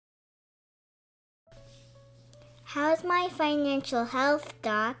How's my financial health,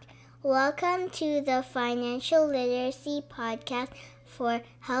 Doc? Welcome to the Financial Literacy Podcast for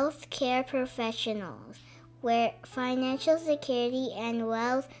healthcare professionals, where financial security and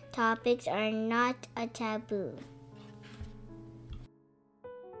wealth topics are not a taboo.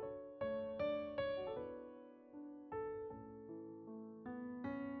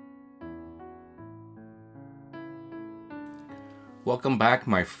 Welcome back,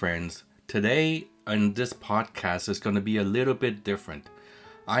 my friends. Today, on this podcast, is going to be a little bit different.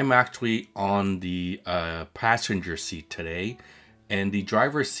 I'm actually on the passenger seat today, and the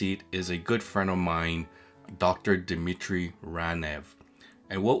driver's seat is a good friend of mine, Dr. Dmitry Ranev.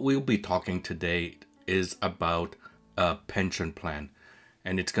 And what we'll be talking today is about a pension plan,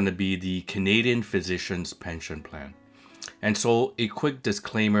 and it's going to be the Canadian Physicians Pension Plan. And so, a quick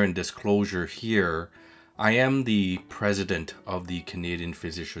disclaimer and disclosure here. I am the president of the Canadian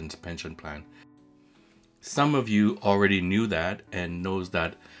Physicians Pension Plan. Some of you already knew that and knows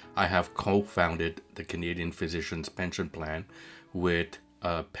that I have co-founded the Canadian Physicians Pension Plan with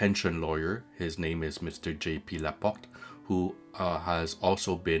a pension lawyer. His name is Mr. J.P. Laporte, who has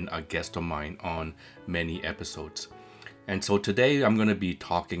also been a guest of mine on many episodes. And so today I'm going to be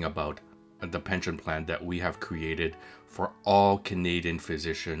talking about the pension plan that we have created for all Canadian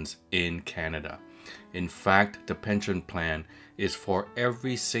physicians in Canada. In fact, the pension plan is for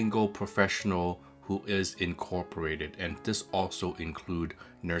every single professional who is incorporated, and this also includes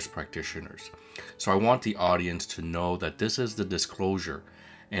nurse practitioners. So I want the audience to know that this is the disclosure,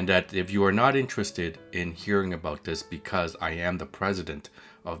 and that if you are not interested in hearing about this because I am the president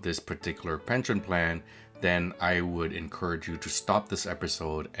of this particular pension plan, then I would encourage you to stop this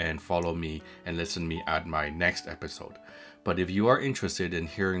episode and follow me and listen to me at my next episode. But if you are interested in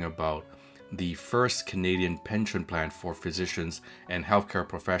hearing about the first Canadian pension plan for physicians and healthcare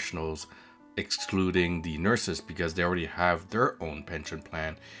professionals, excluding the nurses because they already have their own pension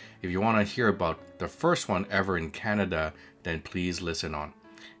plan. If you want to hear about the first one ever in Canada, then please listen on.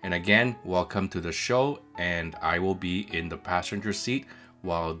 And again, welcome to the show, and I will be in the passenger seat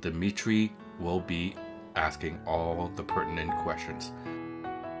while Dimitri will be asking all the pertinent questions.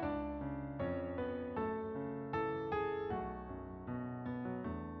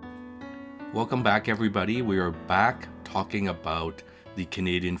 Welcome back, everybody. We are back talking about the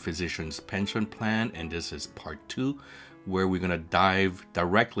Canadian Physicians Pension Plan, and this is part 2, where we're going to dive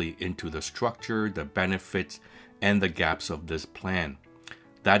directly into the structure, the benefits, and the gaps of this plan.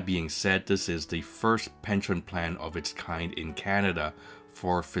 That being said, this is the first pension plan of its kind in Canada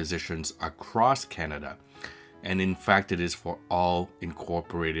for physicians across Canada. And in fact, it is for all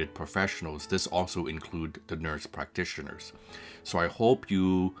incorporated professionals. This also includes the nurse practitioners. So I hope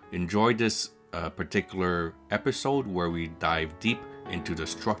you enjoyed this particular episode where we dive deep into the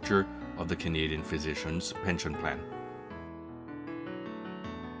structure of the Canadian Physicians Pension Plan.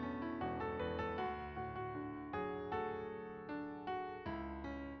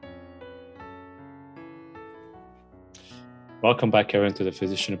 Welcome back, everyone, to the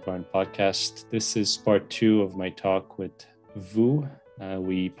Physician Empowerment Podcast. This is part 2 of my talk with Vu.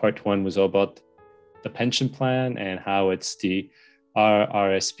 Part 1 was all about the pension plan and how it's the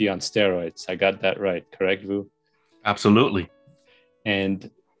RRSP on steroids. I got that right, correct, Vu? Absolutely. And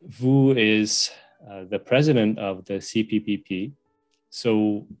Vu is the president of the CPPP.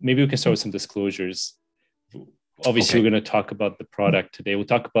 So maybe we can start with some disclosures. Obviously, We're going to talk about the product today. We'll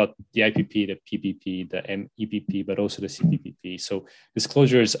talk about the IPP, the PPP, the MEPP, but also the CPPP. So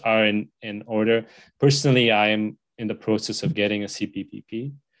disclosures are in order. Personally, I am in the process of getting a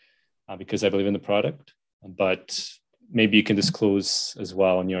CPPP because I believe in the product. But maybe you can disclose as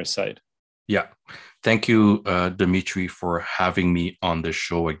well on your side. Yeah. Thank you, Dimitri, for having me on the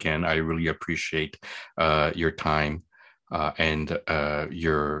show again. I really appreciate your time and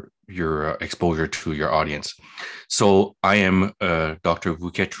your exposure to your audience. So I am Dr.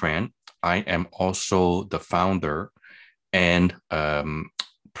 Vu Tran. I am also the founder and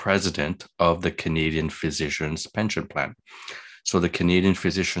president of the Canadian Physicians Pension Plan. So the Canadian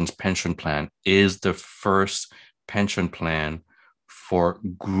Physicians Pension Plan is the first pension plan for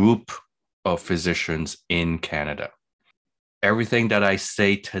group of physicians in Canada. Everything that I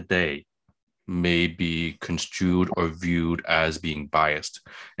say today may be construed or viewed as being biased.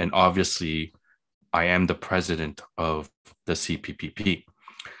 And obviously, I am the president of the CPPP.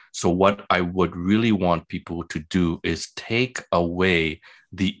 So what I would really want people to do is take away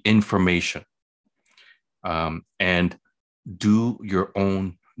the information and do your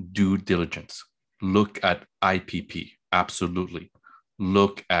own due diligence. Look at IPP, absolutely.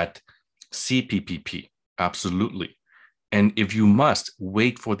 Look at CPPP, absolutely. And if you must,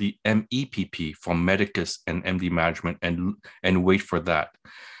 wait for the MEPP from Medicus and MD Management and wait for that.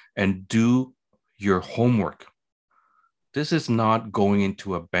 And do your homework. This is not going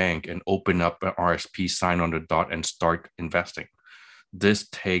into a bank and open up an RSP, sign on the dot, and start investing. This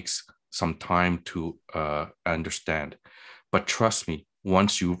takes some time to understand. But trust me,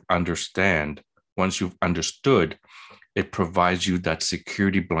 once you've understood, it provides you that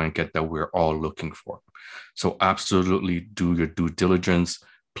security blanket that we're all looking for. So absolutely do your due diligence.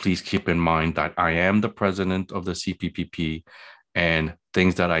 Please keep in mind that I am the president of the CPPP, and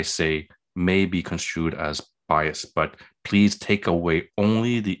things that I say may be construed as biased, but please take away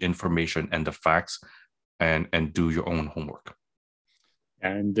only the information and the facts, and do your own homework.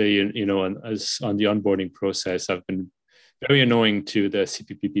 And as on the onboarding process, I've been very annoying to the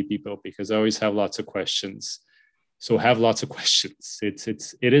CPPP people because I always have lots of questions. So have lots of questions.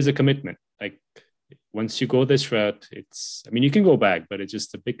 It is a commitment. Like once you go this route, you can go back, but it's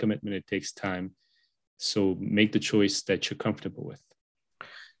just a big commitment. It takes time. So make the choice that you're comfortable with.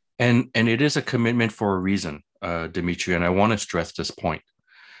 And it is a commitment for a reason, Dimitri, and I want to stress this point.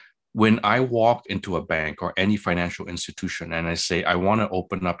 When I walk into a bank or any financial institution and I say, I want to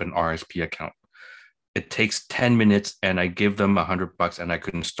open up an RSP account, it takes 10 minutes and I give them $100 and I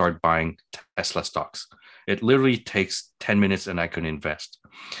can start buying Tesla stocks. It literally takes 10 minutes and I can invest.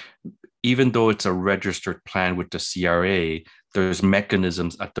 Even though it's a registered plan with the CRA, there's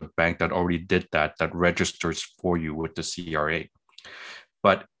mechanisms at the bank that already did that registers for you with the CRA.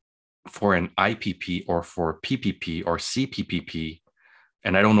 But for an IPP or for PPP or CPPP,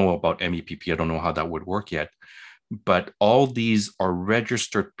 and I don't know about MEPP, I don't know how that would work yet, but all these are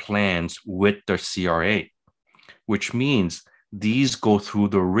registered plans with the CRA, which means these go through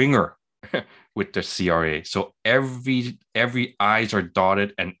the ringer with the CRA. So every I's are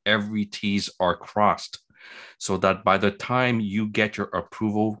dotted and every T's are crossed, so that by the time you get your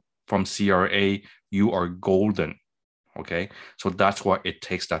approval from CRA, you are golden. Okay, so that's why it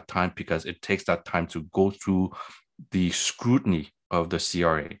takes that time, because it takes that time to go through the scrutiny of the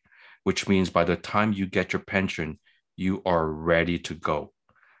CRA, which means by the time you get your pension, you are ready to go,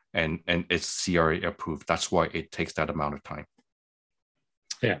 and it's CRA approved. That's why it takes that amount of time.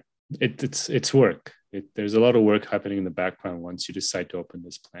 Yeah, it's work. There's a lot of work happening in the background once you decide to open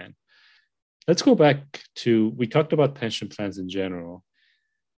this plan. Let's go back to, we talked about pension plans in general.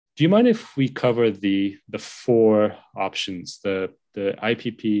 Do you mind if we cover the four options, the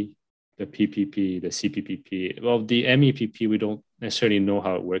IPP, the PPP, the CPPP? Well, the MEPP, we don't necessarily know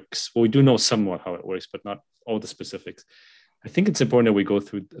how it works. Well, we do know somewhat how it works, but not all the specifics. I think it's important that we go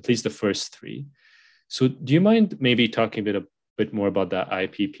through at least the first three. So do you mind maybe talking a bit more about that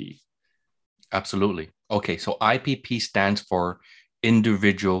IPP? Absolutely. Okay, so IPP stands for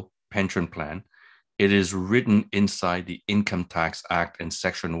Individual Pension Plan. It is written inside the Income Tax Act in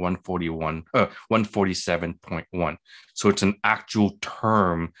Section 147.1. So it's an actual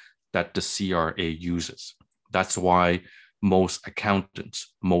term that the CRA uses. That's why most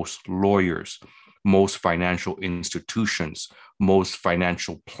accountants, most lawyers, most financial institutions, most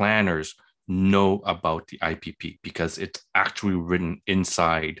financial planners know about the IPP, because it's actually written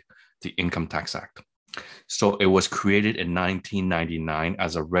inside the Income Tax Act. So it was created in 1999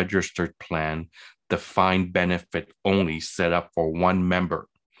 as a registered plan, defined benefit only, set up for one member.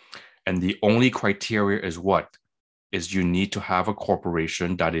 And the only criteria is what? Is you need to have a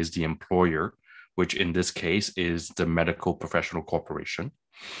corporation that is the employer, which in this case is the Medical Professional Corporation.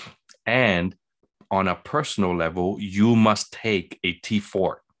 And on a personal level, you must take a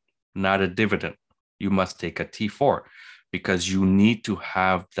T4, not a dividend. You must take a T4, because you need to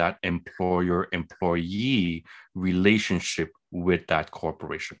have that employer-employee relationship with that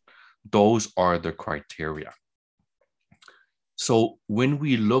corporation. Those are the criteria. So when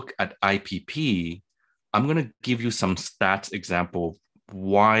we look at IPP, I'm going to give you some stats example of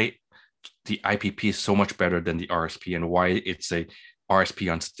why the IPP is so much better than the RSP and why it's a RSP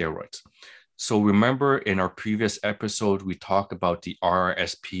on steroids. So remember in our previous episode, we talked about the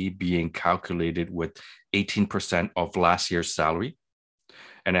RRSP being calculated with 18% of last year's salary,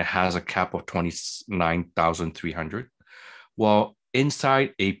 and it has a cap of 29,300. Well,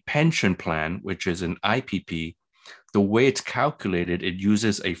 inside a pension plan, which is an IPP, the way it's calculated, it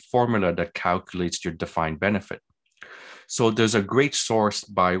uses a formula that calculates your defined benefit. So there's a great source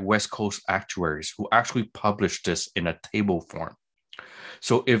by West Coast actuaries who actually published this in a table form.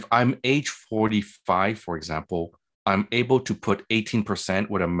 So if I'm age 45, for example, I'm able to put 18%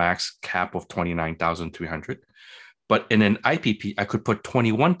 with a max cap of 29,300. But in an IPP, I could put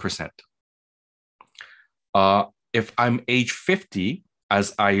 21%. If I'm age 50,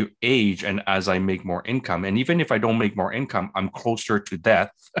 as I age and as I make more income. And even if I don't make more income, I'm closer to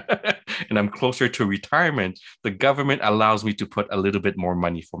death and I'm closer to retirement. The government allows me to put a little bit more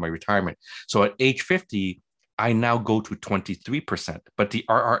money for my retirement. So at age 50, I now go to 23%, but the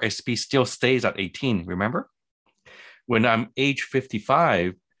RRSP still stays at 18, remember? When I'm age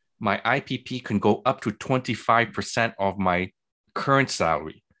 55, my IPP can go up to 25% of my current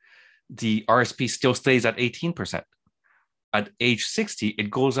salary. The RSP still stays at 18%. At age 60, it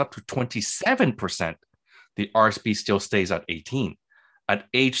goes up to 27%. The RSP still stays at 18. At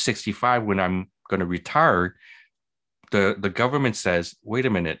age 65, when I'm going to retire, the government says, wait a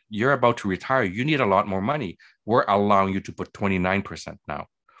minute, you're about to retire. You need a lot more money. We're allowing you to put 29% now,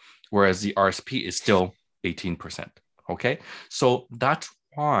 whereas the RSP is still 18%. Okay. So that's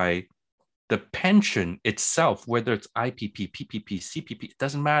why the pension itself, whether it's IPP, PPP, CPP, it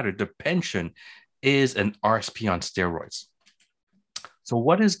doesn't matter. The pension is an RSP on steroids. So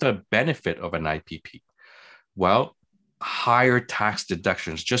what is the benefit of an IPP? Well, higher tax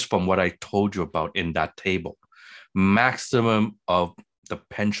deductions, just from what I told you about in that table. Maximum of the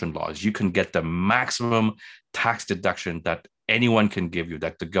pension laws. You can get the maximum tax deduction that anyone can give you,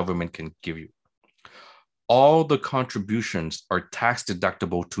 that the government can give you. All the contributions are tax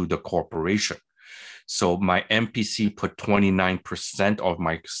deductible to the corporation. So my MPC put 29% of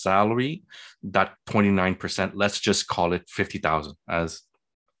my salary. That 29%, let's just call it 50,000 as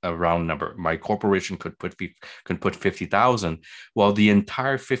a round number. My corporation could put 50,000. Well, the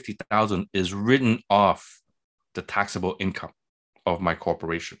entire 50,000 is written off the taxable income of my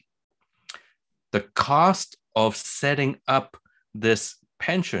corporation. The cost of setting up this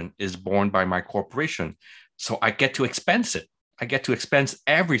pension is borne by my corporation. So I get to expense it. I get to expense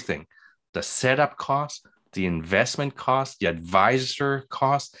everything. The setup cost, the investment cost, the advisor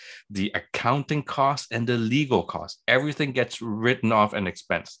cost, the accounting cost, and the legal cost. Everything gets written off and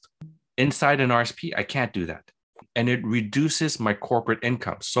expensed. Inside an RSP, I can't do that. And it reduces my corporate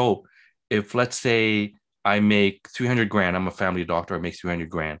income. So if, let's say, I make 300 grand, I'm a family doctor, I make 300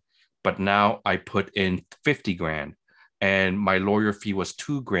 grand, but now I put in 50 grand and my lawyer fee was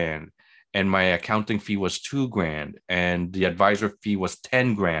 2 grand and my accounting fee was 2 grand and the advisor fee was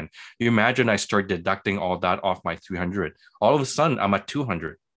 10 grand. You imagine I start deducting all that off my 300. All of a sudden I'm at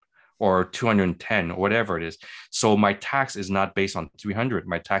 200 or 210 or whatever it is. So my tax is not based on 300.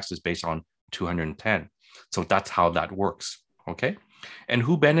 My tax is based on 210. So that's how that works. Okay. And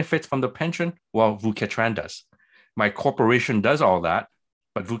who benefits from the pension? Well, Vuketran does. My corporation does all that,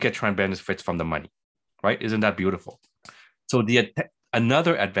 but Vuketran benefits from the money, right? Isn't that beautiful? So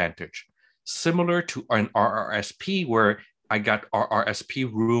another advantage, similar to an RRSP where I got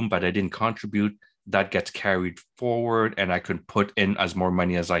RRSP room, but I didn't contribute, that gets carried forward and I can put in as more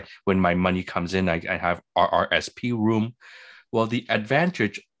money as when my money comes in, I have RRSP room. Well, the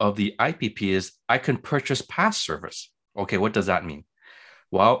advantage of the IPP is I can purchase past service. Okay, what does that mean?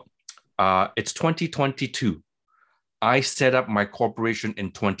 Well, it's 2022. I set up my corporation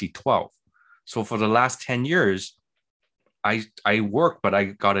in 2012. So for the last 10 years, I worked, but I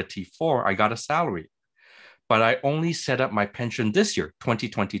got a T4, I got a salary. But I only set up my pension this year,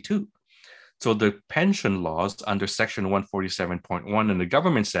 2022. So the pension laws under section 147.1 and the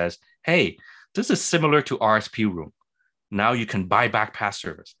government says, hey, this is similar to RSP room. Now you can buy back past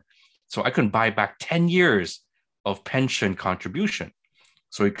service. So I can buy back 10 years of pension contribution.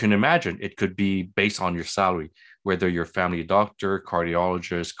 So you can imagine it could be based on your salary, whether you're a family doctor,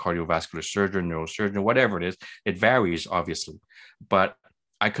 cardiologist, cardiovascular surgeon, neurosurgeon, whatever it is, it varies obviously, but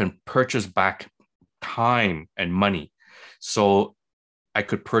I can purchase back time and money. So I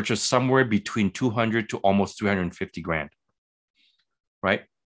could purchase somewhere between 200 to almost 350 grand, right?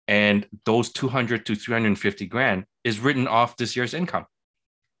 And those 200 to 350 grand is written off this year's income,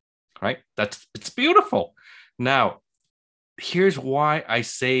 right? It's beautiful. Now, here's why I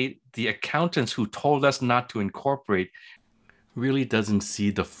say the accountants who told us not to incorporate really doesn't see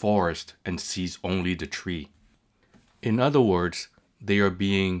the forest and sees only the tree. In other words, they are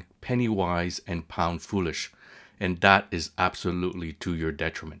being penny wise and pound foolish, and that is absolutely to your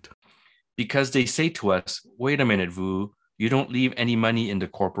detriment. Because they say to us, wait a minute, Vu, you don't leave any money in the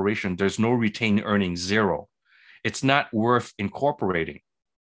corporation. There's no retained earnings, zero. It's not worth incorporating.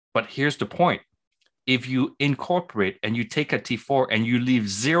 But here's the point. If you incorporate and you take a T4 and you leave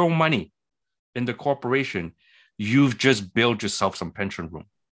zero money in the corporation, you've just built yourself some pension room.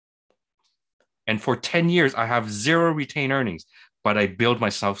 And for 10 years, I have zero retained earnings, but I build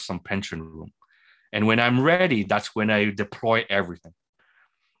myself some pension room. And when I'm ready, that's when I deploy everything.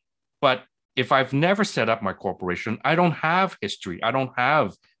 But if I've never set up my corporation, I don't have history. I don't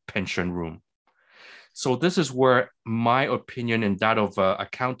have pension room. So this is where my opinion and that of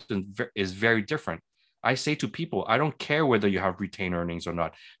accountant is very different. I say to people, I don't care whether you have retained earnings or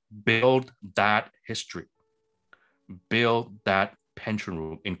not. Build that history. Build that pension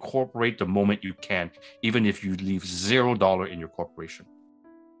rule. Incorporate the moment you can, even if you leave $0 in your corporation.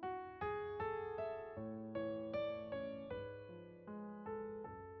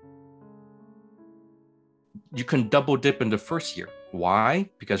 You can double dip in the first year. Why?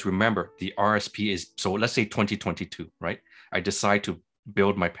 Because remember, the RSP is, so let's say 2022, right? I decide to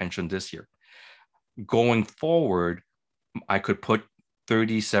build my pension this year. Going forward, I could put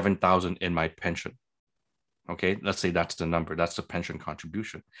 37,000 in my pension. Okay, let's say that's the number, that's the pension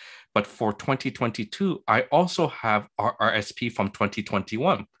contribution. But for 2022, I also have our RSP from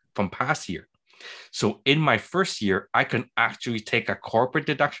 2021, from past year. So in my first year, I can actually take a corporate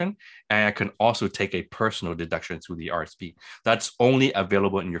deduction and I can also take a personal deduction through the RSP. That's only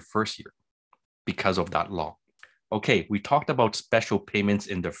available in your first year because of that law. Okay, we talked about special payments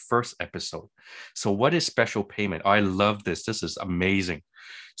in the first episode. So what is special payment? I love this. This is amazing.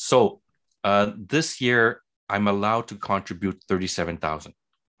 So this year, I'm allowed to contribute 37,000.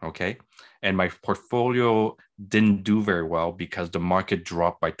 Okay. And my portfolio didn't do very well because the market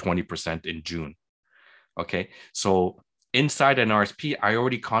dropped by 20% in June. Okay. So inside an RSP, I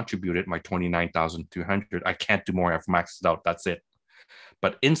already contributed my 29,300. I can't do more. I've maxed out. That's it.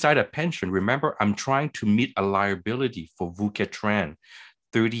 But inside a pension, remember, I'm trying to meet a liability for Vu Ket Tran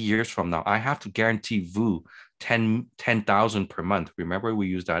 30 years from now. I have to guarantee Vu 10,000 per month. Remember, we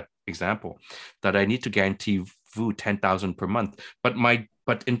used that example that I need to guarantee Vu 10,000 per month.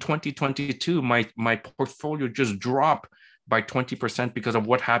 But in 2022, my portfolio just dropped by 20% because of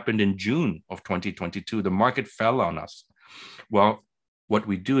what happened in June of 2022. The market fell on us. Well, what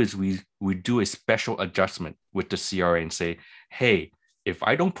we do is we do a special adjustment with the CRA and say, hey, if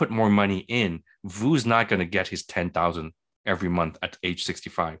I don't put more money in, Vu's not going to get his 10,000 every month at age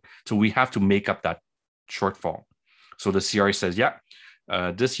 65. So we have to make up that shortfall. So the CRA says, yeah,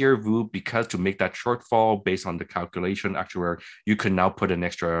 this year, Vu, because to make that shortfall based on the calculation actuary, you can now put an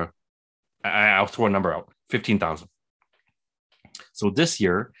extra, I'll throw a number out, 15,000. So this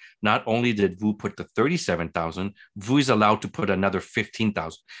year, not only did Vu put the 37,000, Vu is allowed to put another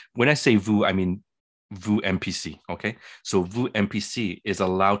 15,000. When I say Vu, I mean Vu MPC, okay? So Vu MPC is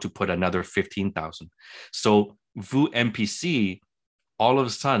allowed to put another 15,000. So Vu MPC, all of a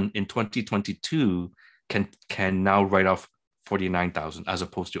sudden in 2022, can now write off 49,000 as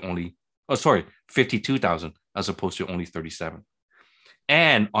opposed to only, 52,000 as opposed to only 37.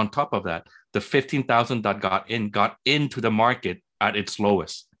 And on top of that, the 15,000 that got into the market at its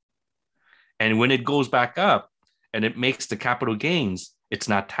lowest. And when it goes back up and it makes the capital gains, it's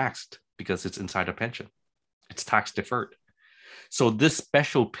not taxed because it's inside a pension. It's tax deferred. So this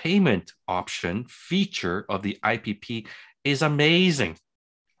special payment option feature of the IPP is amazing,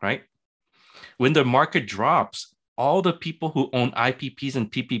 right? When the market drops, all the people who own IPPs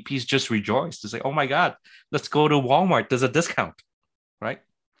and PPPs just rejoice to say, oh my God, let's go to Walmart. There's a discount, right?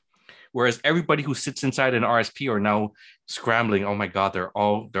 Whereas everybody who sits inside an RSP are now scrambling. Oh my God, they're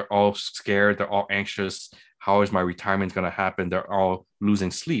all scared. They're all anxious. How is my retirement going to happen? They're all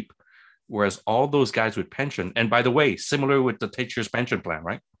losing sleep. Whereas all those guys with pension, and by the way, similar with the teacher's pension plan,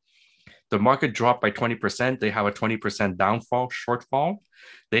 right? The market dropped by 20%. They have a 20% shortfall.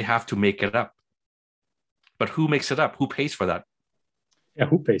 They have to make it up. But who makes it up? Who pays for that? Yeah,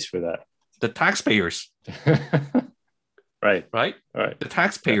 who pays for that? The taxpayers. Right. The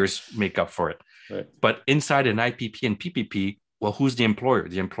taxpayers make up for it. Right. But inside an IPP and PPP, well, who's the employer?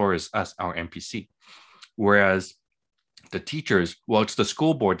 The employer is us, our MPC. Whereas the teachers, well, it's the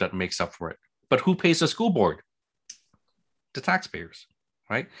school board that makes up for it. But who pays the school board? The taxpayers,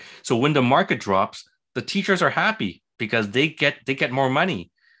 right? So when the market drops, the teachers are happy because they get more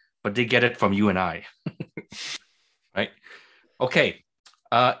money, but they get it from you and I, right? Okay.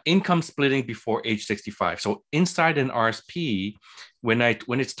 Income splitting before age 65. So inside an RSP, when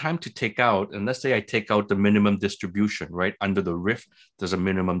it's time to take out, and let's say I take out the minimum distribution, right? Under the RIF, there's a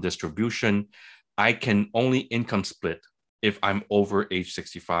minimum distribution. I can only income split if I'm over age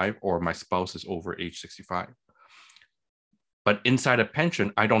 65 or my spouse is over age 65. But inside a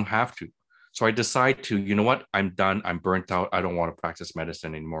pension, I don't have to. So I decide to, you know what? I'm done. I'm burnt out. I don't want to practice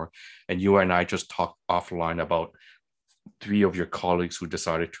medicine anymore. And you and I just talked offline about 3 of your colleagues who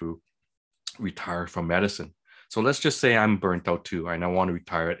decided to retire from medicine. So let's just say I'm burnt out too, and I want to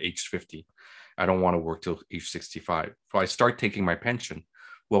retire at age 50. I don't want to work till age 65. So I start taking my pension.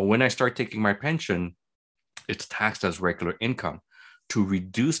 Well, when I start taking my pension, it's taxed as regular income. To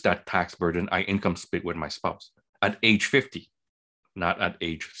reduce that tax burden, I income split with my spouse at age 50, not at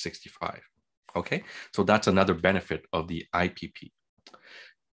age 65. Okay, so that's another benefit of the IPP.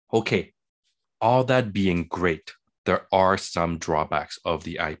 Okay, all that being great, there are some drawbacks of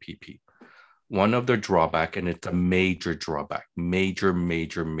the IPP. One of the drawback, and it's a major drawback, major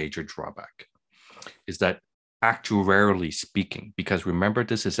drawback, is that actuarially speaking, because remember,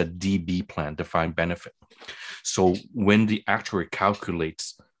 this is a DB plan, defined benefit. So when the actuary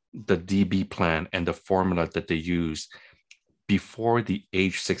calculates the DB plan and the formula that they use before the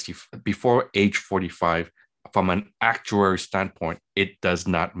age 60, before age 45, from an actuary standpoint, it does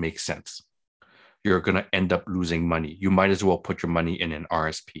not make sense. You're going to end up losing money. You might as well put your money in an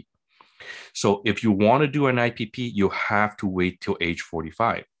RSP. So if you want to do an IPP, you have to wait till age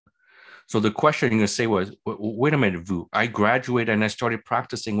 45. So the question you're going to say was, wait a minute, Vu, I graduated and I started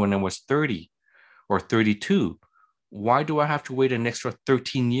practicing when I was 30 or 32. Why do I have to wait an extra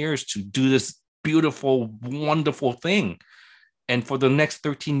 13 years to do this beautiful, wonderful thing? And for the next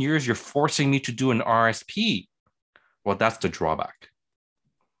 13 years, you're forcing me to do an RSP. Well, that's the drawback.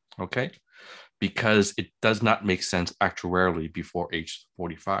 Okay? Because it does not make sense actuarially before age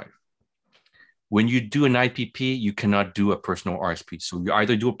 45. When you do an IPP, you cannot do a personal RSP. So you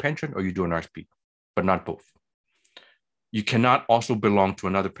either do a pension or you do an RSP, but not both. You cannot also belong to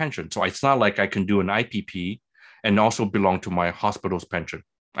another pension. So it's not like I can do an IPP and also belong to my hospital's pension.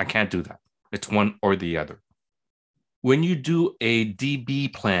 I can't do that. It's one or the other. When you do a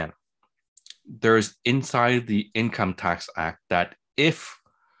DB plan, there's inside the Income Tax Act that if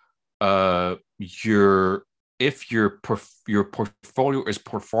your portfolio is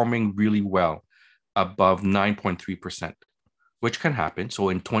performing really well above 9.3%, which can happen. So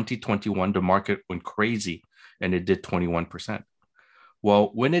in 2021, the market went crazy and it did 21%. Well,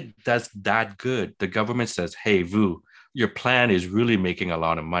 when it does that good, the government says, hey, Vu, your plan is really making a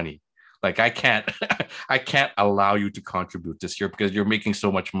lot of money. Like I can't allow you to contribute this year because you're making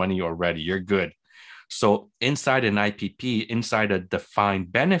so much money already. You're good. So inside an IPP, inside a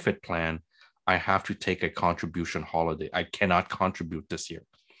defined benefit plan, I have to take a contribution holiday. I cannot contribute this year.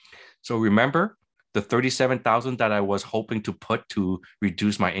 So remember the 37,000 that I was hoping to put to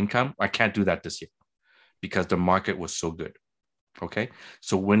reduce my income. I can't do that this year because the market was so good. Okay.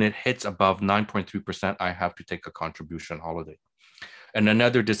 So when it hits above 9.3%, I have to take a contribution holiday. And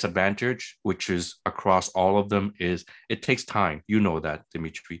another disadvantage, which is across all of them, is it takes time. You know that,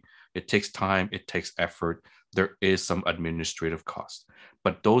 Dimitri. It takes time. It takes effort. There is some administrative costs.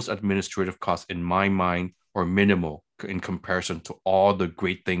 But those administrative costs, in my mind, are minimal in comparison to all the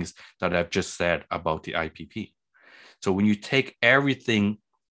great things that I've just said about the IPP. So when you take everything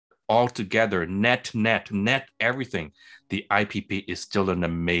all together, net everything, the IPP is still an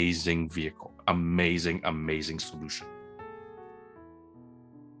amazing vehicle, amazing solution.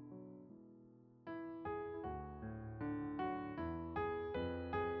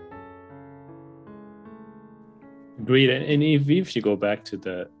 Agreed. And if you go back to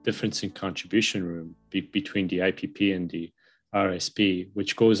the difference in contribution room between the IPP and the RSP,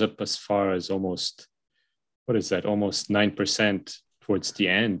 which goes up as far as almost, what is that, almost 9% towards the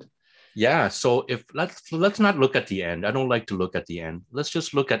end. Yeah. So if let's not look at the end. I don't like to look at the end. Let's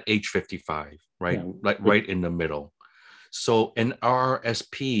just look at age 55, right? Yeah. Like right in the middle. So an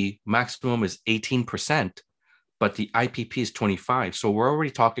RSP maximum is 18%, but the IPP is 25. So we're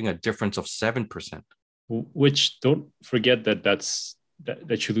already talking a difference of 7%. Which, don't forget that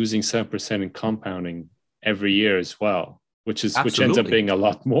that you're losing 7% in compounding every year as well, which ends up being a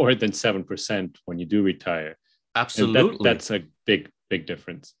lot more than 7% when you do retire. Absolutely. And that's a big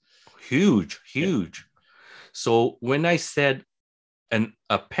difference. Huge. Yeah. So when I said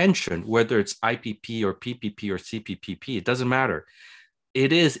a pension, whether it's IPP or PPP or CPPP, it doesn't matter.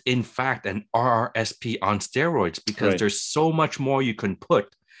 It is in fact an RRSP on steroids because there's so much more you can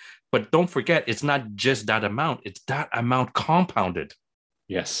put. But don't forget, it's not just that amount, it's that amount compounded.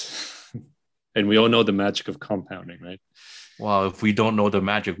 Yes. And we all know the magic of compounding, right? Well, if we don't know the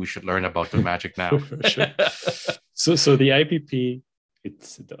magic, we should learn about the magic now. For sure. So the IPP,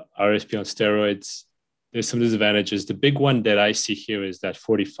 it's the RSP on steroids. There's some disadvantages. The big one that I see here is that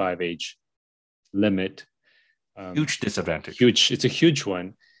 45 age limit. Huge disadvantage. Huge. It's a huge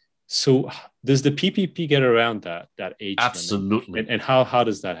one. So does the PPP get around that age Absolutely. limit? And how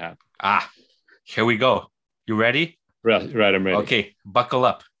does that happen? Here we go. You ready? Right, I'm ready. Okay, buckle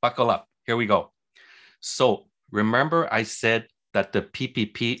up. Here we go. So remember I said that the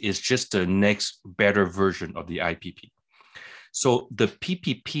PPP is just the next better version of the IPP. So the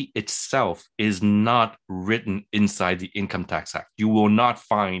PPP itself is not written inside the Income Tax Act. You will not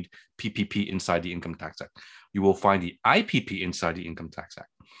find PPP inside the Income Tax Act. You will find the IPP inside the Income Tax Act.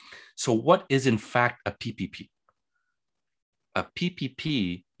 So what is in fact a PPP? a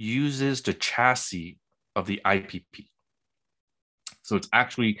PPP uses the chassis of the IPP. So it's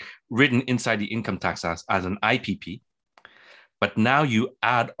actually written inside the income tax as an IPP. But now you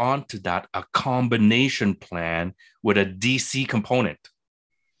add on to that a combination plan with a DC component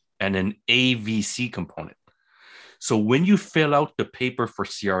and an AVC component. So when you fill out the paper for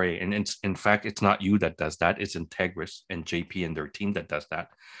CRA, and in fact, it's not you that does that, it's Integris and JP and their team that does that.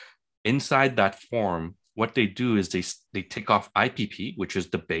 Inside that form, what they do is they take off IPP, which is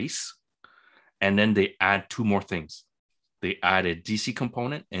the base, and then they add two more things. They add a DC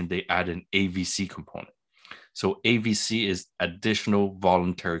component and they add an AVC component. So AVC is additional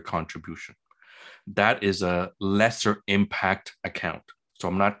voluntary contribution. That is a lesser impact account. So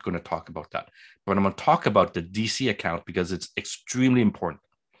I'm not going to talk about that, but I'm going to talk about the DC account because it's extremely important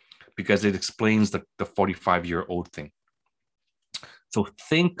because it explains the 45-year-old thing. So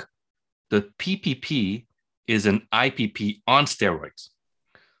think the PPP is an IPP on steroids.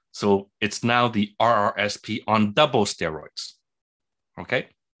 So it's now the RRSP on double steroids. Okay.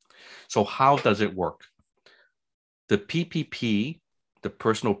 So how does it work? The PPP, the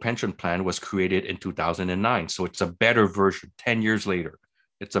personal pension plan, was created in 2009. So it's a better version, 10 years later.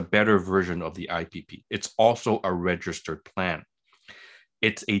 It's a better version of the IPP. It's also a registered plan.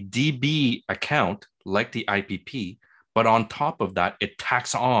 It's a DB account like the IPP, but on top of that, it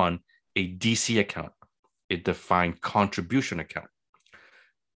tacks on a DC account, a defined contribution account.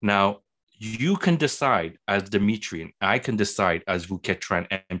 Now, you can decide as Dimitri, and I can decide as Vuketran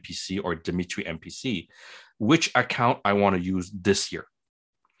MPC or Dimitri MPC, which account I want to use this year.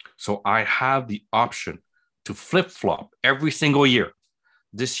 So I have the option to flip-flop every single year.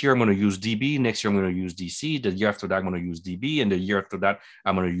 This year, I'm going to use DB. Next year, I'm going to use DC. The year after that, I'm going to use DB. And the year after that,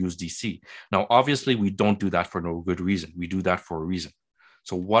 I'm going to use DC. Now, obviously, we don't do that for no good reason. We do that for a reason.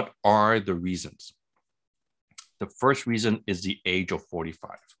 So what are the reasons? The first reason is the age of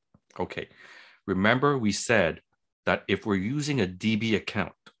 45. Okay. Remember, we said that if we're using a DB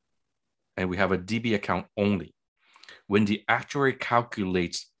account and we have a DB account only, when the actuary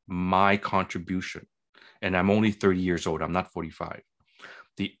calculates my contribution, and I'm only 30 years old, I'm not 45,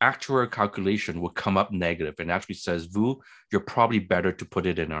 the actuarial calculation will come up negative and actually says, Vu, you're probably better to put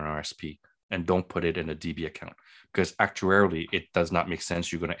it in an RSP and don't put it in a DB account because actuarially it does not make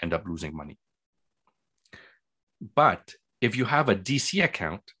sense. You're going to end up losing money. But if you have a DC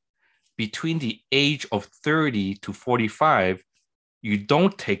account, between the age of 30 to 45, you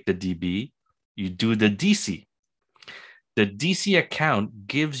don't take the DB, you do the DC. The DC account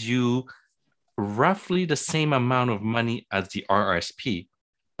gives you roughly the same amount of money as the RRSP,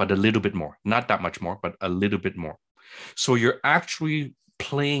 but a little bit more. Not that much more, but a little bit more. So you're actually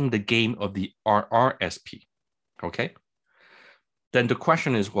playing the game of the RRSP, okay? Then the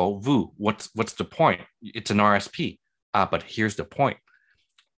question is, well, Vu, what's the point? It's an RSP. But here's the point.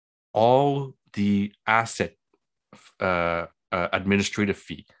 All the asset administrative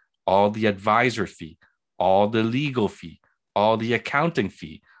fee, all the advisor fee, all the legal fee, all the accounting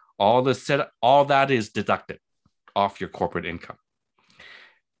fee, all that is deducted off your corporate income.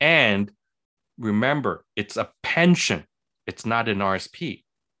 And remember, it's a pension. It's not an RSP.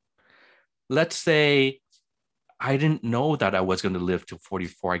 Let's say I didn't know that I was going to live to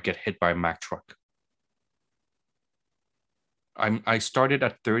 44. I get hit by a Mack truck. I started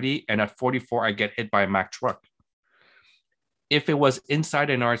at 30 and at 44, I get hit by a Mack truck. If it was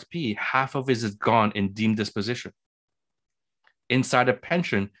inside an RSP, half of it is gone in deemed disposition. Inside a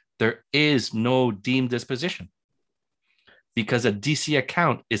pension, there is no deemed disposition because a DC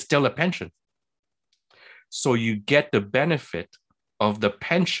account is still a pension. So you get the benefit of the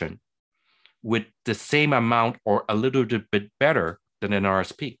pension with the same amount or a little bit better than an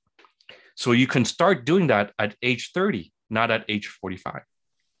RSP. So you can start doing that at age 30, not at age 45.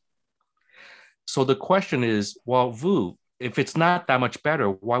 So the question is, well, Vu, if it's not that much better,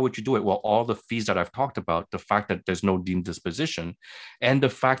 why would you do it? Well, all the fees that I've talked about, the fact that there's no deemed disposition, and the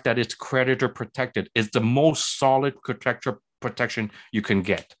fact that it's creditor protected is the most solid protection you can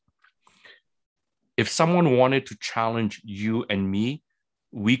get. If someone wanted to challenge you and me,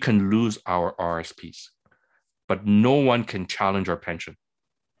 we can lose our RSPs, but no one can challenge our pension.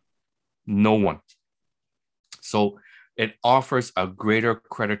 No one. So it offers a greater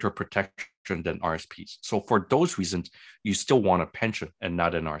creditor protection than RSPs. So for those reasons, you still want a pension and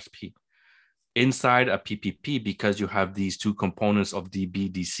not an RSP. Inside a PPP, because you have these two components of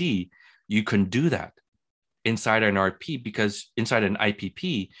DBDC, you can do that. Inside an RP, because inside an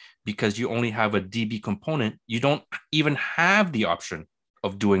IPP, because you only have a DB component, you don't even have the option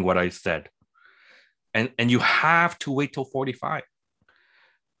of doing what I said. And you have to wait till 45.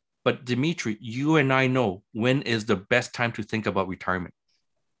 But Dimitri, you and I know when is the best time to think about retirement?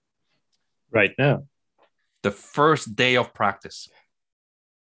 Right now. The first day of practice.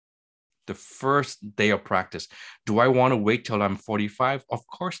 The first day of practice. Do I want to wait till I'm 45? Of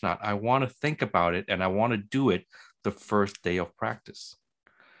course not. I want to think about it and I want to do it the first day of practice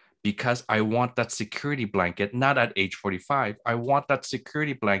because I want that security blanket, not at age 45. I want that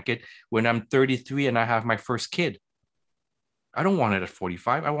security blanket when I'm 33 and I have my first kid. I don't want it at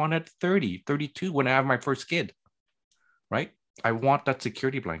 45. I want it at 30, 32 when I have my first kid, right? I want that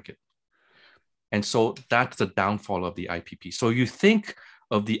security blanket. And so that's the downfall of the IPP. So you think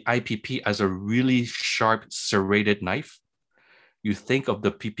of the IPP as a really sharp serrated knife. You think of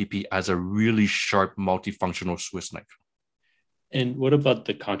the PPP as a really sharp multifunctional Swiss knife. And what about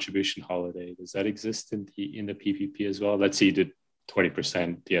the contribution holiday? Does that exist in the PPP as well? Let's say you did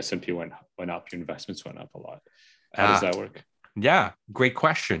 20%, the S&P went up, your investments went up a lot. How does that work? Yeah, great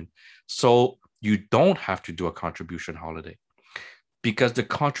question. So you don't have to do a contribution holiday because the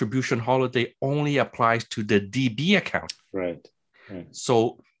contribution holiday only applies to the DB account. Right.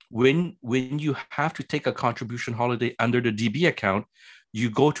 So when you have to take a contribution holiday under the DB account, you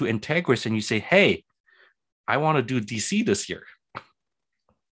go to Integris and you say, hey, I want to do DC this year.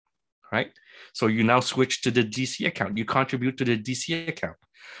 Right? So you now switch to the DC account. You contribute to the DC account.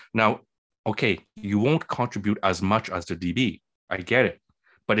 Now, okay, you won't contribute as much as the DB. I get it,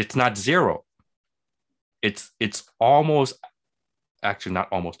 but it's not zero. It's almost, actually not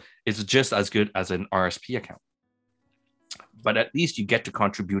almost, it's just as good as an RSP account. But at least you get to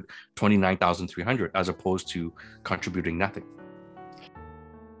contribute 29,300 as opposed to contributing nothing.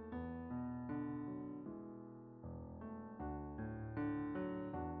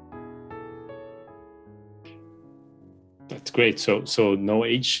 That's great. So no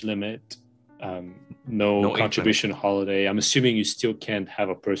age limit, no contribution holiday. I'm assuming you still can't have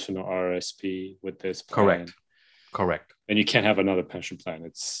a personal RSP with this plan. Correct. And you can't have another pension plan.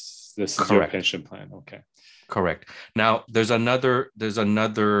 This is your pension plan. Okay. Correct. Now there's another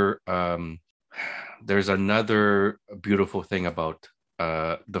beautiful thing about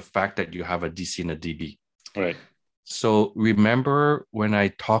the fact that you have a DC and a DB. Right. So remember when I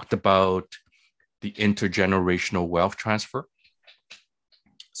talked about the intergenerational wealth transfer?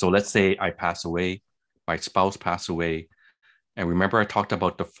 So let's say I pass away, my spouse passed away, and remember I talked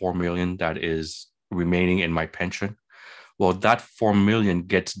about the 4 million that is remaining in my pension? Well, that 4 million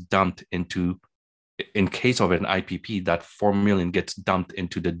gets dumped into, in case of an IPP, that 4 million gets dumped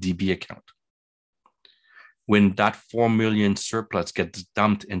into the DB account. When that 4 million surplus gets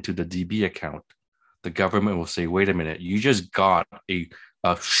dumped into the DB account, the government will say, wait a minute, you just got a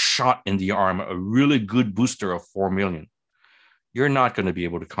shot in the arm, a really good booster of 4 million. You're not going to be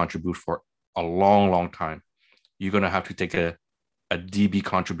able to contribute for a long, long time. You're going to have to take a DB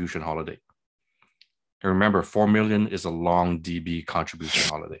contribution holiday. And remember, 4 million is a long DB contribution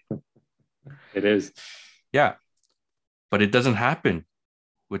holiday. It is. Yeah. But it doesn't happen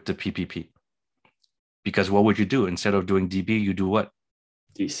with the PPP. Because what would you do? Instead of doing DB, you do what?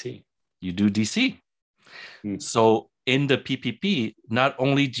 DC. You do DC. So in the PPP, not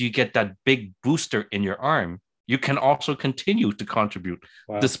only do you get that big booster in your arm, you can also continue to contribute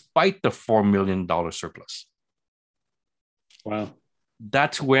despite the $4 million surplus. Wow.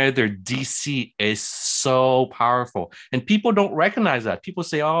 That's where their DC is so powerful. And people don't recognize that. People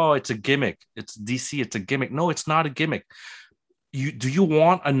say, oh, it's a gimmick. It's DC, it's a gimmick. No, it's not a gimmick. Do you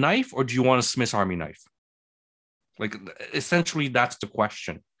want a knife or do you want a Swiss Army knife? Like, essentially, that's the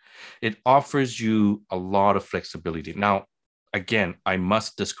question. It offers you a lot of flexibility. Now, again, I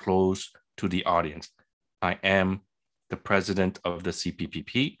must disclose to the audience, I am the president of the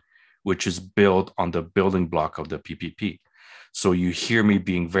CPPP, which is built on the building block of the PPP. So you hear me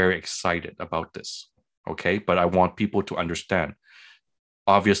being very excited about this, okay? But I want people to understand,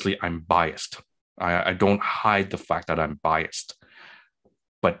 obviously, I'm biased. I don't hide the fact that I'm biased,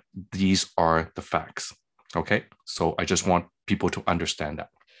 but these are the facts, okay? So I just want people to understand that.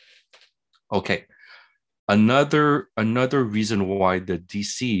 Okay, another reason why the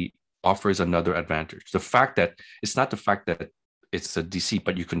DC offers another advantage. The fact that it's not the fact that it's a DC,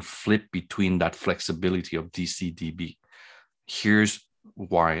 but you can flip between that flexibility of DC DB. Here's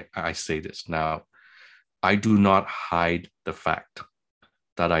why I say this. Now, I do not hide the fact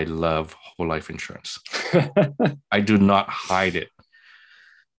that I love whole life insurance. I do not hide it.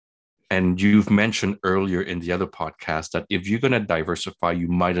 And you've mentioned earlier in the other podcast that if you're going to diversify, you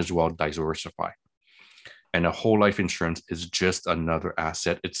might as well diversify. And a whole life insurance is just another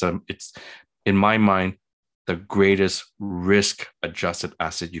asset. It's in my mind, the greatest risk adjusted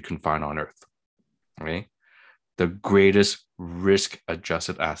asset you can find on earth. Right? the greatest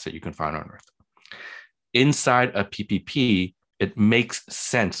risk-adjusted asset you can find on earth. Inside a PPP, it makes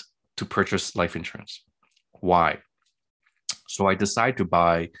sense to purchase life insurance. Why? So I decide to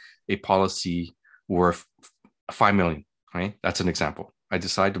buy a policy worth 5 million, right? That's an example. I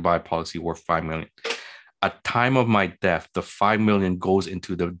decide to buy a policy worth 5 million. At time of my death, the 5 million goes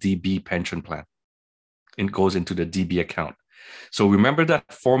into the DB pension plan. It goes into the DB account. So remember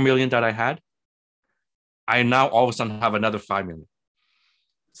that 4 million that I had? I now all of a sudden have another 5 million.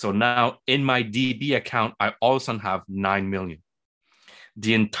 So now in my DB account, I all of a sudden have 9 million.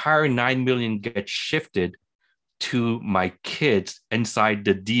 The entire 9 million gets shifted to my kids inside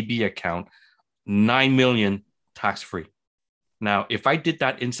the DB account, 9 million tax-free. Now, if I did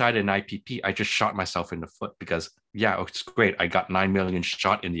that inside an IPP, I just shot myself in the foot because, yeah, it's great. I got 9 million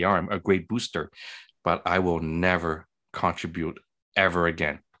shot in the arm, a great booster, but I will never contribute ever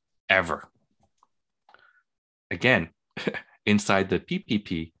again, ever. Again, inside the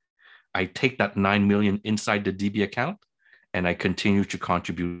PPP, I take that 9 million inside the DB account and I continue to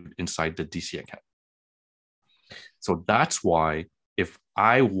contribute inside the DC account. So that's why if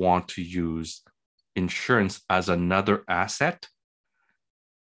I want to use insurance as another asset,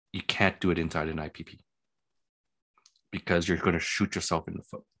 you can't do it inside an IPP because you're going to shoot yourself in the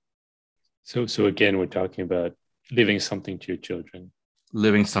foot. So again, we're talking about leaving something to your children.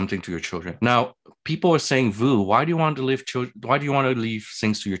 Living something to your children. Now, people are saying, Vu, why do you want to leave children? Why do you want to leave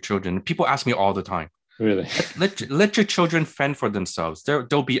things to your children? People ask me all the time. Really? Let your children fend for themselves.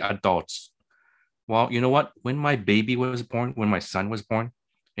 They'll be adults. Well, you know what? When my baby was born, when my son was born,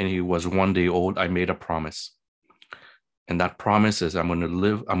 and he was 1 day old, I made a promise. And that promise is I'm going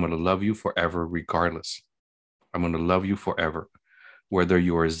to love you forever, regardless. I'm going to love you forever. Whether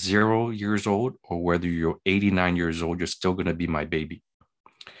you are 0 years old or whether you're 89 years old, you're still going to be my baby.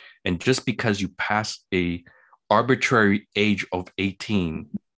 And just because you pass a arbitrary age of 18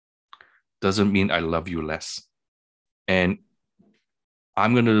 doesn't mean I love you less. And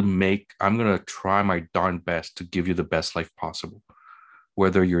I'm going to try my darn best to give you the best life possible.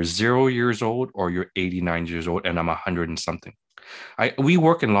 Whether you're 0 years old or you're 89 years old and I'm 100 and something. We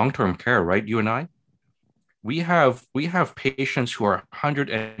work in long-term care, right? You and I? We have patients who are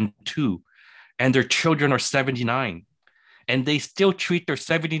 102 and their children are 79 and they still treat their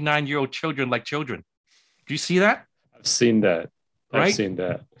 79-year-old children like children. Do you see that? I've seen that. Right? I've seen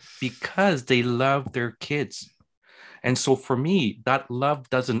that. Because they love their kids. And so for me, that love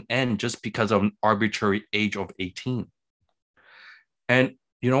doesn't end just because of an arbitrary age of 18. And,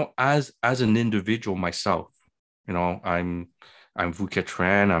 as an individual myself, I'm Vu Ket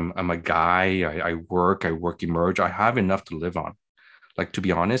Tran. I'm a guy. I work emerge. I have enough to live on. Like, to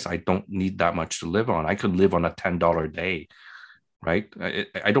be honest, I don't need that much to live on. I could live on a $10 a day, right?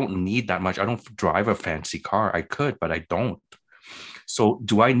 I don't need that much. I don't drive a fancy car. I could, but I don't. So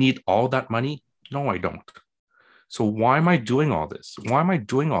do I need all that money? No, I don't. So why am I doing all this? Why am I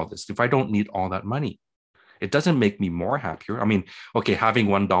doing all this if I don't need all that money? It doesn't make me more happier. I mean, okay, having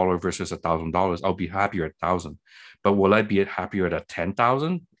 $1 versus $1,000, I'll be happier at 1,000. But will I be happier at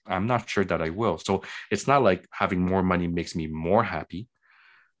 10,000? I'm not sure that I will. So it's not like having more money makes me more happy.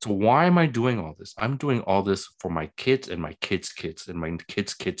 So why am I doing all this? I'm doing all this for my kids and my kids' kids and my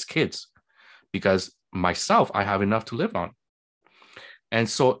kids' kids, because myself, I have enough to live on. And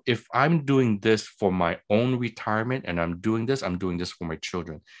so if I'm doing this for my own retirement and I'm doing this for my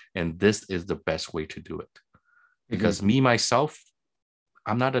children. And this is the best way to do it. Because me, myself,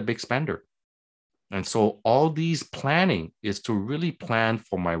 I'm not a big spender. And so all these planning is to really plan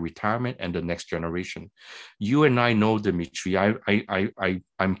for my retirement and the next generation. You and I know, Dimitri,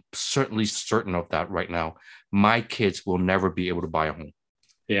 I'm certainly certain of that right now. My kids will never be able to buy a home.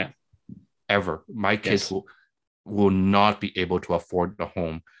 Yeah. Ever. My kids will not be able to afford the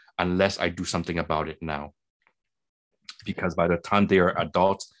home unless I do something about it now. Because by the time they are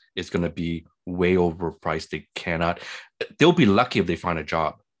adults, it's going to be way overpriced. They'll be lucky if they find a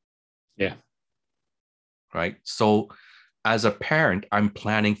job. Yeah. Right. So as a parent, I'm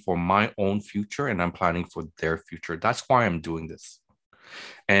planning for my own future and I'm planning for their future. That's why I'm doing this.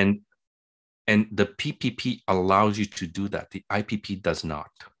 And the PPP allows you to do that. The IPP does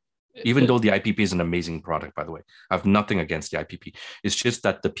not. Even though the IPP is an amazing product, by the way. I have nothing against the IPP. It's just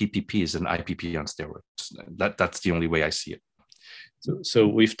that the PPP is an IPP on steroids. That's the only way I see it. So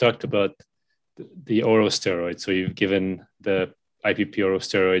we've talked about the oral steroids. So you've given the IPP oral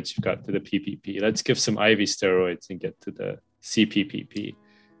steroids, you've got to the PPP. Let's give some IV steroids and get to the CPPP.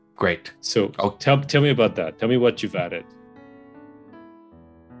 Great. So tell me about that. Tell me what you've added.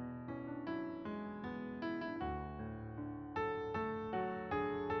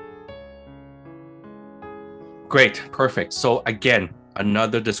 Great, perfect. So again,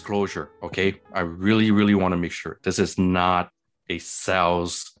 another disclosure, okay? I really want to make sure this is not a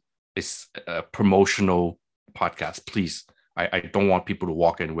sales, a promotional podcast. Please, I don't want people to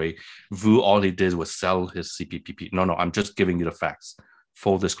walk away. Vu, all he did was sell his CPPP. No, I'm just giving you the facts.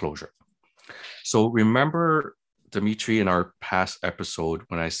 Full disclosure. So remember, Dimitri, in our past episode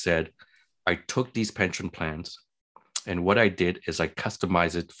when I said I took these pension plans and what I did is I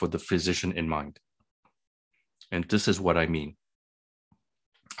customized it for the physician in mind. And this is what I mean.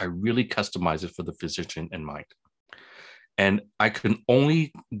 I really customize it for the physician in mind. And I can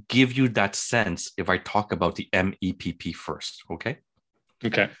only give you that sense if I talk about the MEPP first, okay?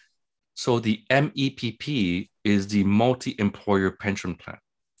 Okay. So the MEPP is the multi-employer pension plan,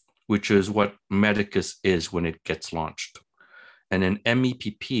 which is what Medicus is when it gets launched. And an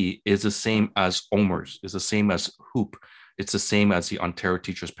MEPP is the same as OMERS, is the same as HOOP. It's the same as the Ontario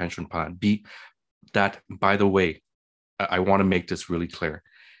Teachers Pension Plan. By the way, I want to make this really clear.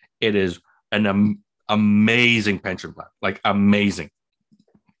 It is an amazing pension plan, like amazing.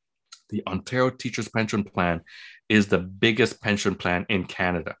 The Ontario Teachers Pension Plan is the biggest pension plan in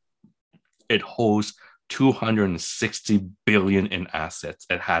Canada. It holds 260 billion in assets.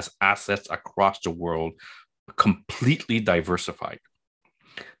 It has assets across the world, completely diversified.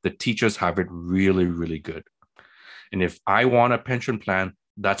 The teachers have it really good. And if I want a pension plan,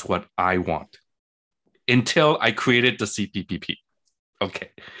 that's what I want. Until I created the CPPP. Okay,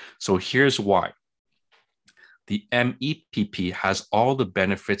 so here's why. The MEPP has all the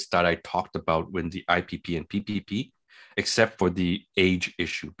benefits that I talked about when the IPP and PPP, except for the age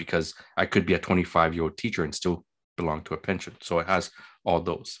issue, because I could be a 25-year-old teacher and still belong to a pension. So it has all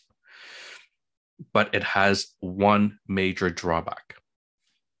those. But it has one major drawback.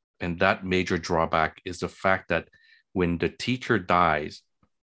 And that major drawback is the fact that when the teacher dies,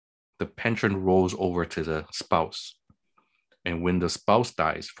 the pension rolls over to the spouse. And when the spouse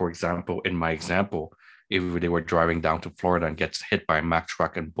dies, for example, in my example, if they were driving down to Florida and gets hit by a Mack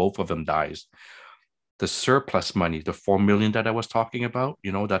truck and both of them dies, the surplus money, the 4 million that I was talking about,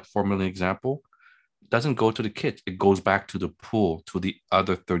 that 4 million example, doesn't go to the kids. It goes back to the pool, to the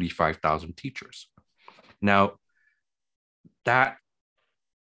other 35,000 teachers. Now, that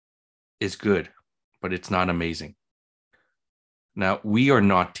is good, but it's not amazing. Now, we are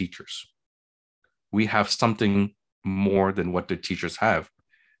not teachers. We have something more than what the teachers have.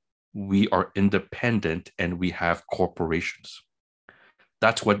 We are independent and we have corporations.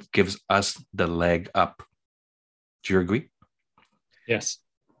 That's what gives us the leg up. Do you agree? Yes.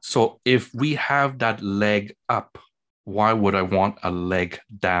 So if we have that leg up, why would I want a leg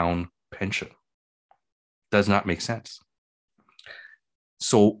down pension? Does not make sense.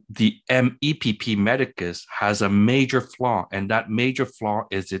 So the MEPP Medicus has a major flaw, and that major flaw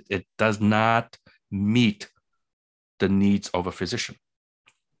is it does not meet the needs of a physician.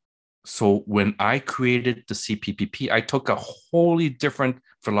 So when I created the CPPP, I took a wholly different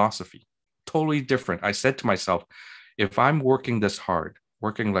philosophy, totally different. I said to myself, if I'm working this hard,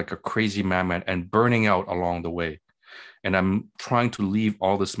 working like a crazy madman and burning out along the way, and I'm trying to leave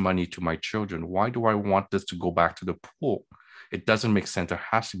all this money to my children, why do I want this to go back to the pool? It doesn't make sense. There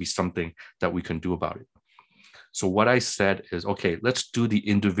has to be something that we can do about it. So what I said is, okay, let's do the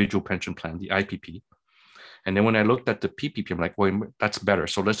individual pension plan, the IPP. And then when I looked at the PPP, I'm like, well, that's better.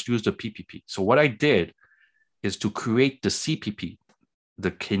 So let's use the PPP. So what I did is to create the CPP,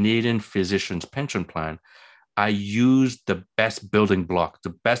 the Canadian Physicians Pension Plan. I used the best building block,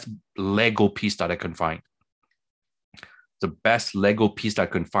 the best Lego piece that I can find. The best Lego piece that I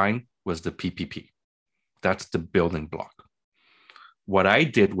can find was the PPP. That's the building block. What I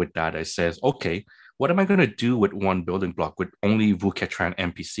did with that, I says, okay, what am I going to do with one building block with only Vucatran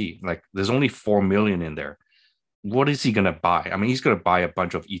MPC? Like there's only 4 million in there. What is he going to buy? I mean, he's going to buy a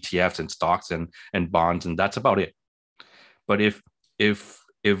bunch of ETFs and stocks and bonds, and that's about it. But if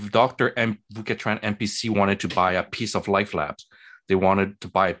Dr. Vucatran MPC wanted to buy a piece of Life Labs, they wanted to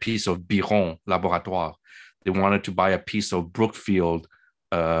buy a piece of Biron Laboratoire, they wanted to buy a piece of Brookfield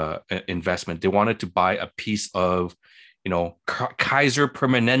investment, they wanted to buy a piece of Kaiser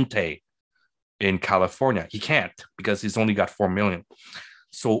Permanente in California. He can't because he's only got 4 million.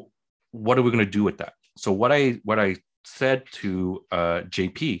 So what are we going to do with that? So what I said to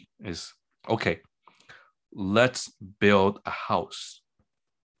JP is, okay, let's build a house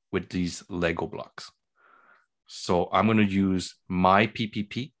with these Lego blocks. So I'm going to use my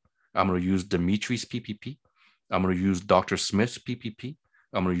PPP. I'm going to use Dimitri's PPP. I'm going to use Dr. Smith's PPP.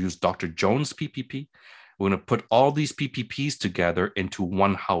 I'm going to use Dr. Jones' PPP. We're going to put all these PPPs together into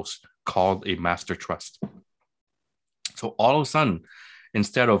one house called a master trust. So all of a sudden,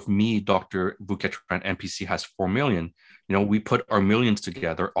 instead of me, Dr. Buketran, NPC has 4 million, we put our millions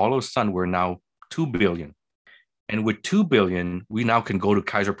together. All of a sudden, we're now 2 billion. And with 2 billion, we now can go to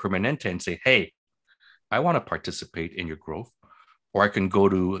Kaiser Permanente and say, hey, I want to participate in your growth. Or I can go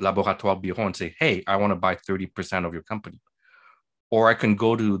to Laboratoire Biron and say, hey, I want to buy 30% of your company. Or I can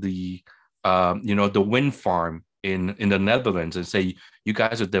go to the wind farm in the Netherlands and say, you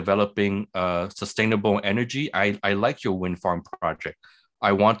guys are developing sustainable energy. I like your wind farm project.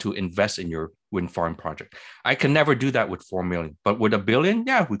 I want to invest in your wind farm project. I can never do that with 4 million, but with 1 billion,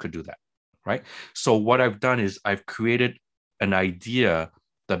 yeah, we could do that, right? So what I've done is I've created an idea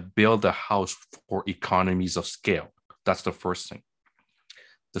that build a house for economies of scale. That's the first thing.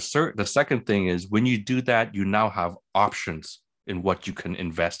 The second thing is when you do that, you now have options in what you can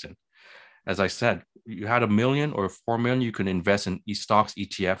invest in. As I said, you had 1 million or 4 million, you can invest in stocks,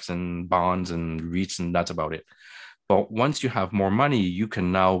 ETFs, and bonds and REITs, and that's about it. But once you have more money, you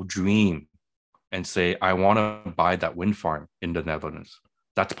can now dream and say, I want to buy that wind farm in the Netherlands.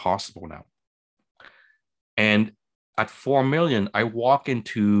 That's possible now. And at 4 million, I walk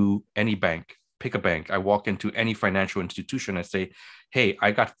into any bank, pick a bank. I walk into any financial institution and say, hey,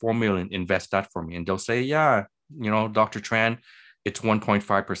 I got 4 million, invest that for me. And they'll say, yeah, Dr. Tran, it's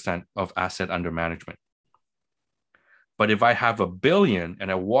 1.5% of asset under management. But if I have 1 billion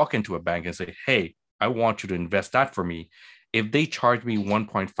and I walk into a bank and say, hey, I want you to invest that for me, if they charge me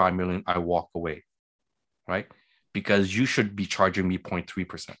 1.5 million, I walk away, right? Because you should be charging me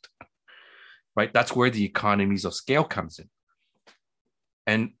 0.3%, right? That's where the economies of scale comes in.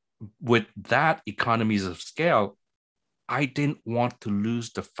 And with that economies of scale, I didn't want to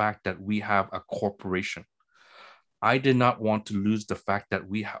lose the fact that we have a corporation. I did not want to lose the fact that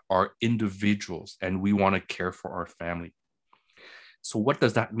we are individuals and we want to care for our family. So what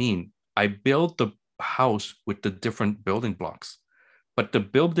does that mean? I built the house with the different building blocks, but the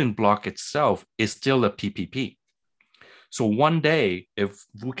building block itself is still a PPP. So one day, if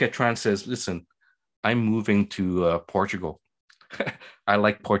Buketran says, listen, I'm moving to Portugal. I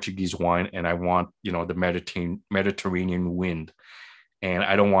like Portuguese wine and I want, the Mediterranean wind. And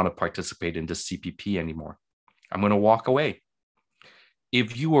I don't want to participate in the CPP anymore. I'm going to walk away.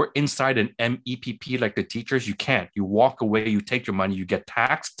 If you were inside an MEPP like the teachers, you can't. You walk away, you take your money, you get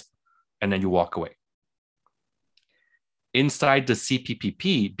taxed, and then you walk away. Inside the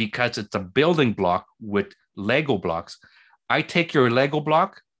CPPP, because it's a building block with Lego blocks, I take your Lego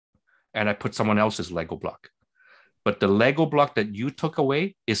block and I put someone else's Lego block. But the Lego block that you took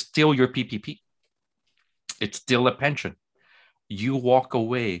away is still your PPP. It's still a pension. You walk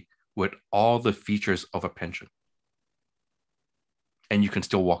away with all the features of a pension. And you can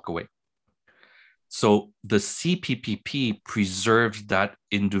still walk away. So the CPPP preserves that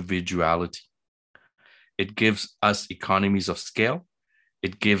individuality. It gives us economies of scale.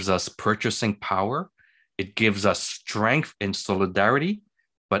 It gives us purchasing power. It gives us strength and solidarity,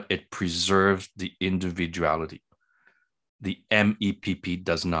 but it preserves the individuality. The MEPP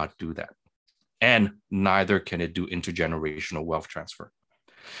does not do that. And neither can it do intergenerational wealth transfer.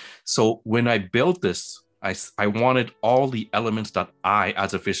 So when I built this, I wanted all the elements that I,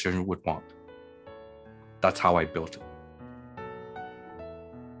 as a physician, would want. That's how I built it.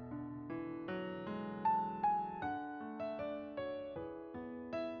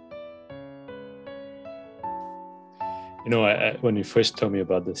 When you first told me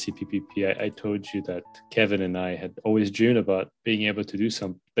about the CPPP, I told you that Kevin and I had always dreamed about being able to do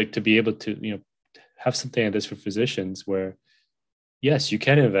to be able to, have something like this for physicians where, yes, you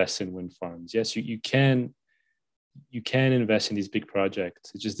can invest in wind farms. Yes, you can invest in these big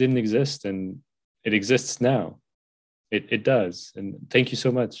projects. It just didn't exist, and it exists now. It does. And thank you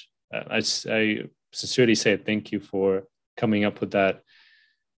so much. I sincerely say thank you for coming up with that.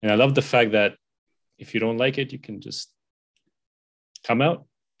 And I love the fact that if you don't like it, you can just come out,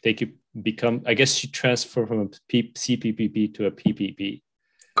 I guess you transfer from a CPPP to a PPP.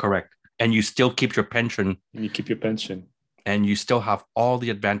 Correct. And you still keep your pension. And you keep your pension. And you still have all the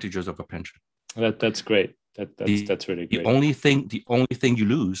advantages of a pension. That's great. That's really great. The only thing you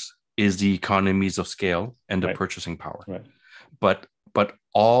lose is the economies of scale and the purchasing power. Right. But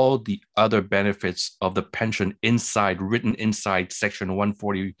all the other benefits of the pension written inside Section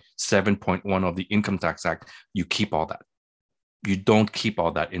 147.1 of the Income Tax Act, you keep all that. You don't keep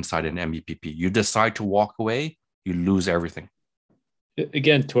all that inside an MEPP. You decide to walk away, you lose everything.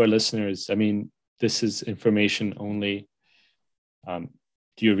 Again, to our listeners, this is information only.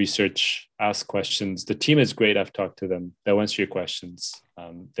 Do your research, ask questions. The team is great. I've talked to them. They'll answer your questions.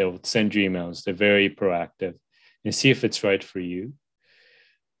 They'll send you emails. They're very proactive and see if it's right for you.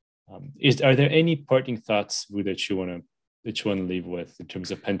 Are there any parting thoughts, Vu, that you want to that you want to leave with in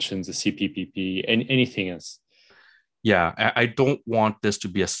terms of pensions, the CPPP, and anything else? Yeah, I don't want this to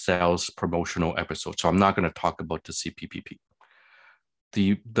be a sales promotional episode, so I'm not going to talk about the CPPP.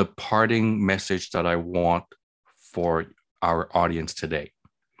 The parting message that I want for our audience today: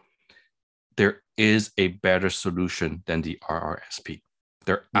 there is a better solution than the RRSP.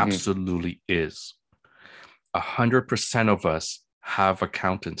 There absolutely is. 100% of us have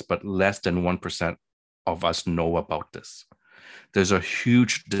accountants, but less than 1% of us know about this. There's a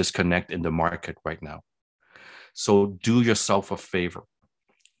huge disconnect in the market right now. So do yourself a favor.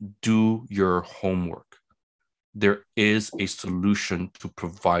 Do your homework. There is a solution to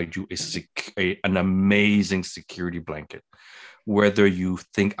provide you an amazing security blanket. Whether you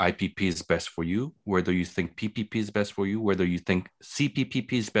think IPP is best for you, whether you think PPP is best for you, whether you think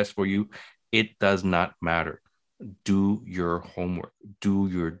CPPP is best for you, it does not matter. Do your homework, do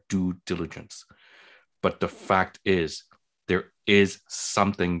your due diligence. But the fact is, there is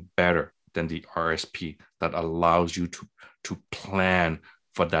something better than the RSP that allows you to plan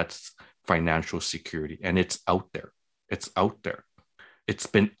for that financial security. And it's out there. It's out there. It's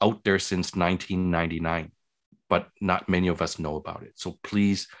been out there since 1999, but not many of us know about it. So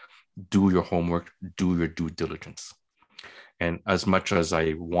please do your homework, do your due diligence. And as much as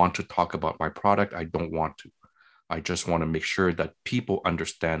I want to talk about my product, I don't want to. I just want to make sure that people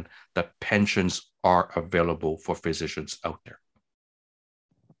understand that pensions are available for physicians out there.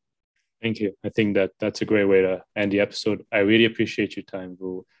 Thank you. I think that's a great way to end the episode. I really appreciate your time,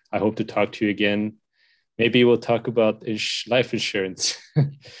 Vu. I hope to talk to you again. Maybe we'll talk about life insurance.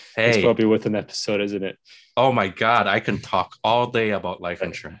 Hey, it's probably worth an episode, isn't it? Oh my God, I can talk all day about life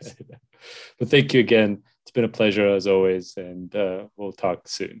insurance. But thank you again. It's been a pleasure as always, and we'll talk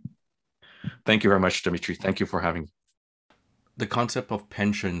soon. Thank you very much, Dimitri. Thank you for having me. The concept of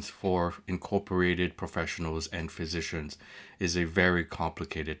pensions for incorporated professionals and physicians is a very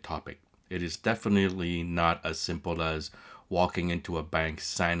complicated topic. It is definitely not as simple as walking into a bank,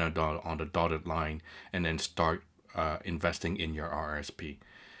 sign on the dotted line, and then start investing in your RSP.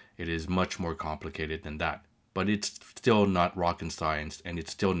 It is much more complicated than that. But it's still not rocket science, and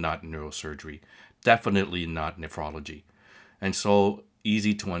it's still not neurosurgery. Definitely not nephrology. And so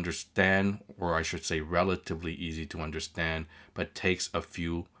easy to understand, or I should say relatively easy to understand, but takes a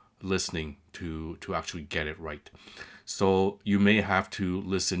few listening to actually get it right. So you may have to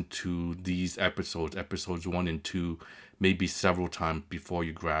listen to these episodes 1 and 2, maybe several times before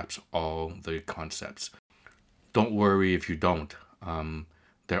you grasp all the concepts. Don't worry if you don't.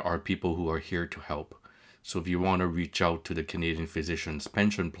 There are people who are here to help. So if you want to reach out to the Canadian Physicians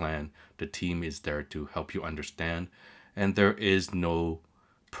Pension Plan, the team is there to help you understand. And there is no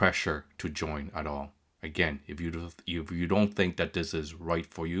pressure to join at all. Again, if you don't think that this is right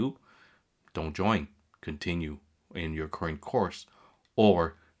for you, don't join. Continue in your current course,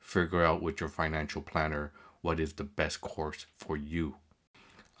 or figure out with your financial planner what is the best course for you.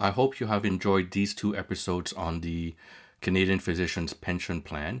 I hope you have enjoyed these 2 episodes on the Canadian Physicians Pension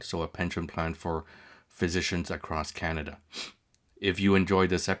Plan, so a pension plan for physicians across Canada. If you enjoyed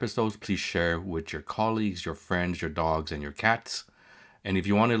this episode, please share with your colleagues, your friends, your dogs, and your cats. And if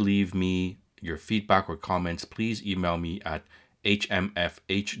you want to leave me your feedback or comments, please email me at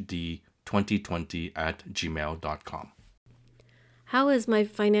hmfhd2020@gmail.com. How is My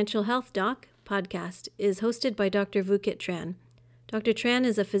Financial Health Doc podcast is hosted by Dr. Vukit Tran. Dr. Tran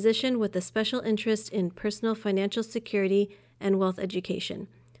is a physician with a special interest in personal financial security and wealth education.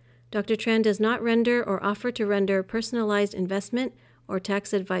 Dr. Tran does not render or offer to render personalized investment or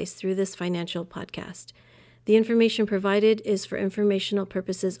tax advice through this financial podcast. The information provided is for informational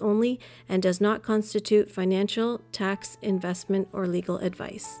purposes only and does not constitute financial, tax, investment, or legal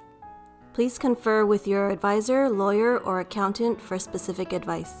advice. Please confer with your advisor, lawyer, or accountant for specific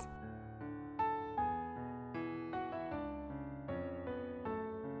advice.